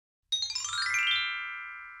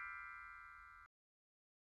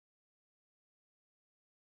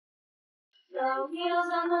The wheels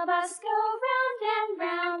on the bus go round and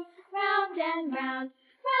round, round and round,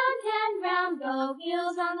 round and round. The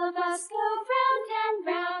wheels on the bus go round and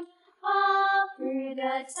round, all through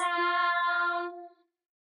the town.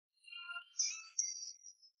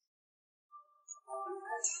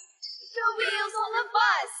 The wheels on the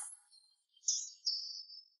bus.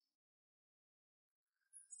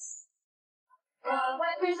 The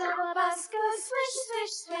wipers on the bus go swish,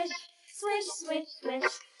 swish, swish, swish, swish,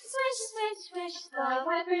 swish, swish, swish, swish. The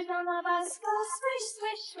wipers on the bus go swish,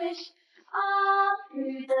 swish, swish, all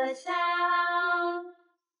through the town.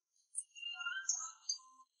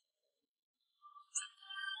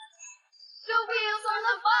 The wheels on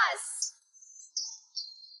the bus.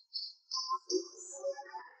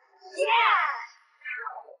 Yeah!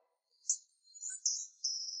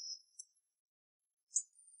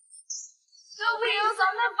 The wheels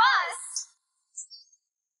on the bus.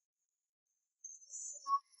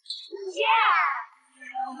 Yeah!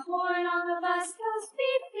 The horn on the bus goes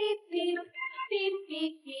beep, beep, beep, beep,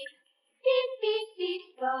 beep, beep, beep, beep, beep.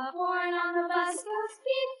 The horn on the bus goes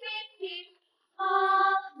beep, beep, beep,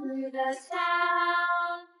 all through the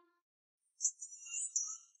town.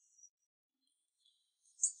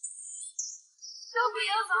 The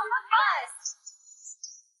wheels on the bus.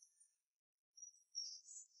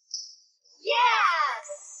 Yes!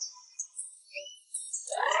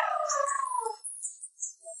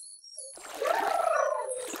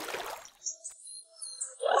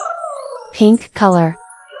 Pink color.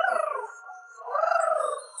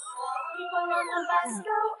 People on the bus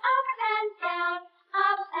go up and down,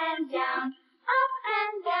 up and down, up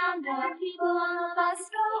and down. The people on the bus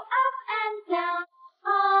go up and down,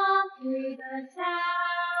 all through the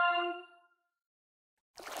town.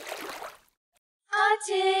 A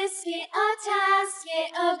tisket, a tasket,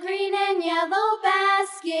 a green and yellow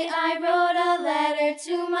basket. I wrote a letter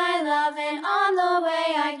to my love, and on the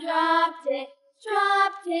way I dropped it.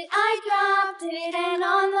 Dropped it, I dropped it, and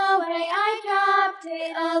on the way I dropped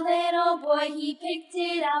it. A little boy, he picked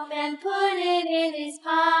it up and put it in his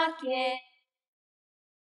pocket.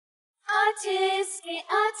 A tisket,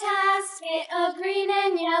 a tasket, a green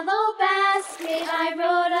and yellow basket. I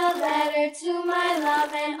wrote a letter to my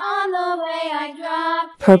love, and on the way I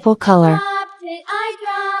dropped it. Purple color. Dropped it, I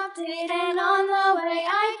dropped it, and on the way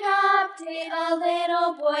I dropped it. A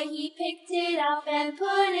little boy, he picked it up and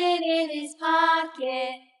put it in his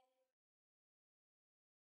pocket.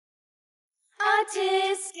 A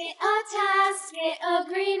tisket, a tasket, a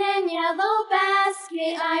green and yellow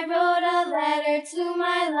basket. I wrote a letter to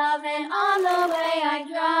my love, and on the way I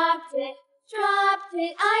dropped it. Dropped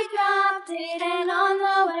it, I dropped it, and on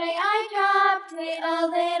the way I dropped it. A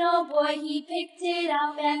little boy, he picked it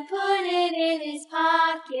up and put it in his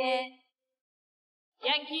pocket.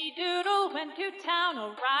 Yankee Doodle went to town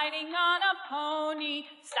riding on a pony,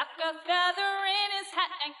 stuck a feather in his hat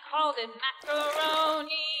and called it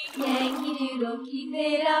macaroni. Yankee Doodle, keep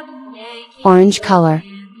it up, Yankee Orange Doodle, color.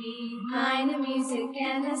 handy. Mind the music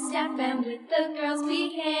and the step, and with the girls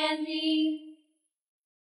be handy.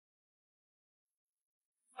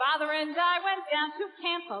 Father and I went down to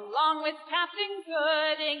camp along with Captain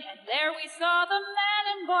Gooding, and there we saw the men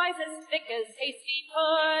and boys as thick as hasty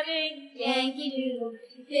pudding. Yankee Doodle,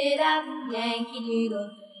 keep it up, Yankee Doodle,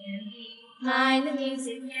 dandy. Mind the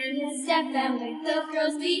music and the step, and with the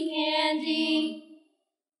girls be handy.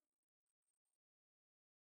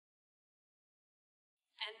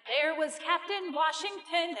 And there was Captain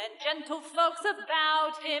Washington and gentle folks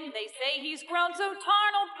about him. They say he's grown so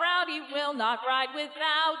tarnal proud he will not ride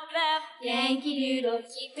without them. Yankee Doodle,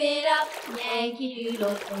 keep it up, Yankee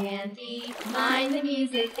Doodle, dandy. Mind the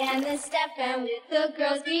music and the step, and with the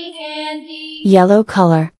girls be handy. Yellow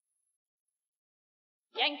color.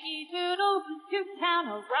 Yankee Doodle went to town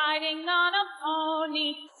riding on a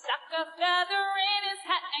pony, stuck a feather in his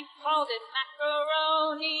hat and called it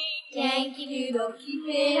macaroni. Yankee Doodle, keep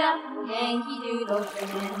it up, Yankee Doodle,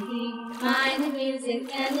 dandy. Mind the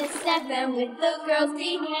music and the step, and with the girls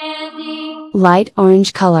be handy. Light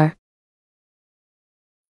orange color.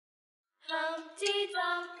 Humpty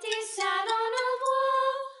Dumpty sat on a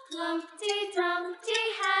wall. Humpty Dumpty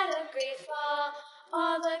had a great fall.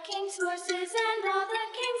 All the king's horses and all the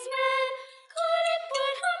king's men couldn't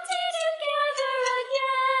put Humpty together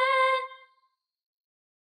again.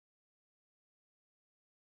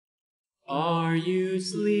 Are you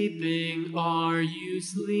sleeping? Are you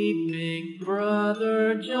sleeping?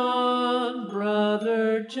 Brother John,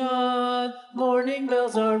 Brother John. Morning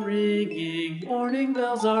bells are ringing, morning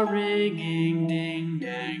bells are ringing. Ding,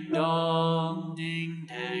 dang, dong, ding,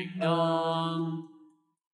 dang, dong.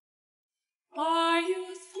 Are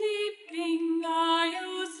you sleeping? Are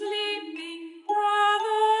you sleeping?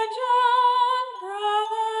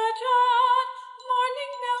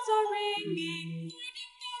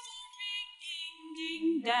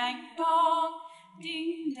 ding dang dong,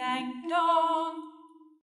 ding dang dong.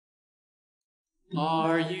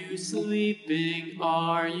 Are you sleeping?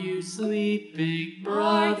 Are you sleeping?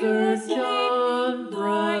 Brother John,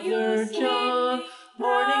 Brother John.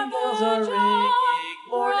 Morning bells are ringing,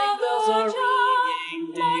 morning bells are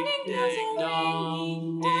ringing. Ding dang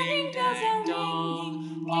dong, ding dang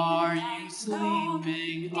dong. Are you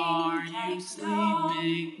sleeping? Are you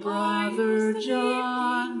sleeping? Brother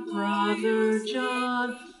John, Brother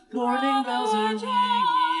John. Morning bells are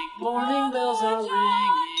ringing, morning bells are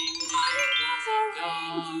ringing.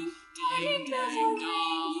 Ding dang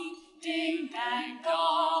dong, ding dang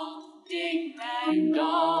dong, ding dang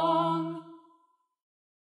dong.